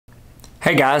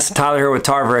Hey guys, Tyler here with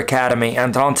Tarver Academy,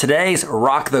 and on today's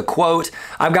Rock the Quote,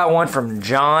 I've got one from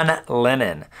John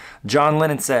Lennon. John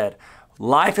Lennon said,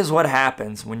 "Life is what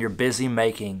happens when you're busy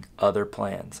making other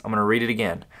plans." I'm going to read it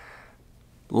again.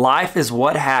 Life is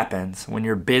what happens when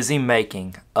you're busy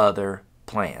making other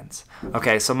plans.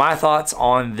 Okay, so my thoughts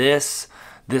on this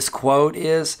quote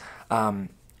is,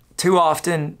 too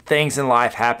often things in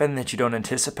life happen that you don't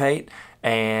anticipate,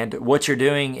 and what you're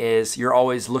doing is you're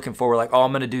always looking forward, like, oh,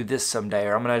 I'm going to do this someday,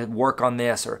 or I'm going to work on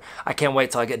this, or I can't wait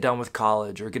till I get done with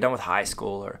college or get done with high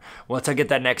school, or once I get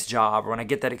that next job, or when I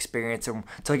get that experience, or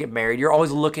until I get married. You're always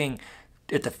looking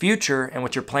at the future and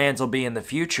what your plans will be in the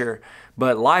future,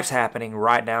 but life's happening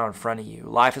right now in front of you.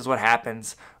 Life is what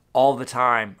happens all the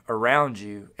time around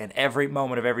you, and every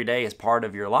moment of every day is part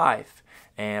of your life.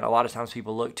 And a lot of times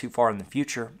people look too far in the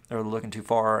future, or looking too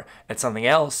far at something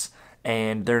else,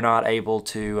 and they're not able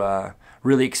to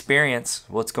really experience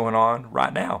what's going on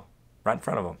right now, right in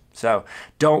front of them. So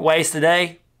don't waste the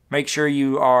day. Make sure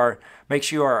you are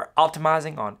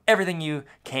optimizing on everything you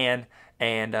can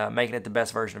and making it the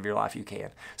best version of your life you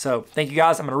can. So thank you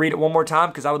guys. I'm going to read it one more time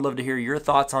because I would love to hear your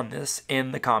thoughts on this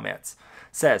in the comments.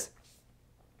 It says,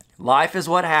 "Life is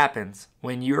what happens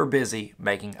when you're busy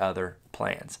making other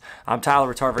plans." I'm Tyler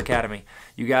with Tarver Academy.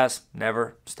 You guys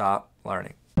never stop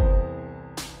learning.